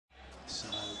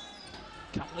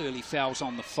Couple early fouls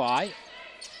on the Whai.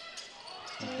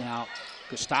 And now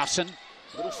Gustavsson,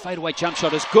 little fadeaway jump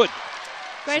shot is good.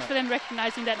 Great for them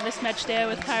recognising that mismatch there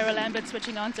with Kyra Lambert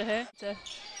switching on to her. To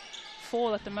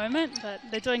fall at the moment, but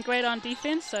they're doing great on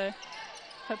defence, so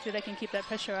hopefully they can keep that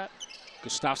pressure up.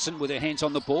 Gustavsson with her hands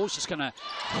on the ball, is just going to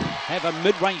have a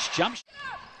mid-range jump.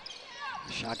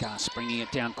 Chagas bringing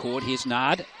it down court. Here's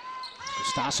Nard.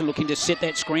 Gustavsson looking to set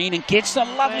that screen and gets the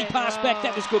lovely pass back.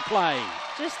 That was good play.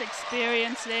 Just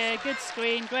experience there, good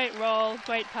screen, great roll,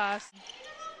 great pass.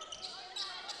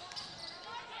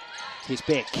 Here's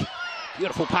Beck.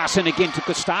 Beautiful pass in again to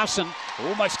Gustavsson.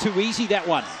 Almost too easy, that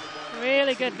one.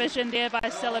 Really good vision there by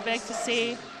Stella Beck to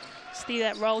see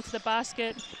that roll to the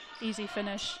basket. Easy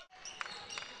finish.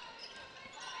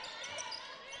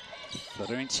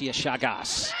 Florencia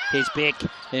Chagas. Here's Beck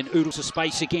and oodles of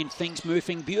space again. Things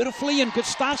moving beautifully, and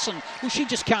Gustavsson, well, she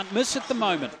just can't miss at the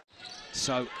moment.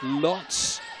 So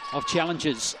lots of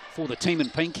challenges for the team in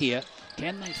pink here.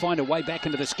 Can they find a way back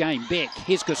into this game? Beck,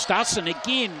 here's Gustavsson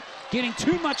again, getting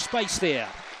too much space there.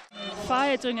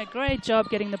 Whai are doing a great job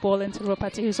getting the ball into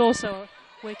Ropati, who's also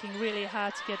working really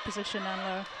hard to get position down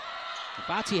low.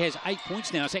 Ropati has 8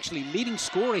 points now. It's actually leading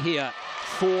scorer here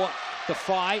for the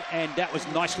Whai, and that was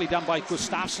nicely done by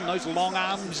Gustavsson. Those long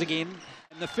arms again.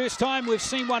 And the first time we've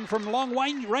seen one from long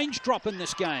range drop in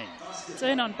this game. It's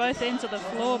in on both ends of the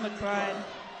floor, McBride.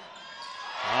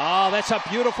 Oh, that's a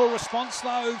beautiful response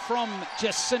though from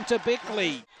Jacinta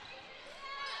Beckley.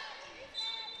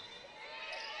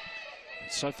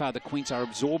 So far the Queens are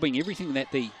absorbing everything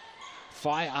that the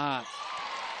Whai are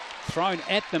thrown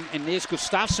at them, and there's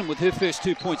Gustavsson with her first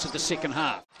 2 points of the second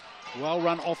half. Well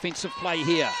run offensive play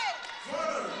here.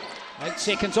 8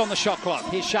 seconds on the shot clock.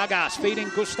 Here's Chagas feeding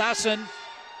Gustavsson.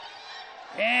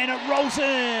 And it rolls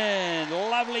in.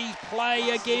 Lovely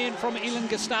play again from Elin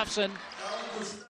Gustavsson.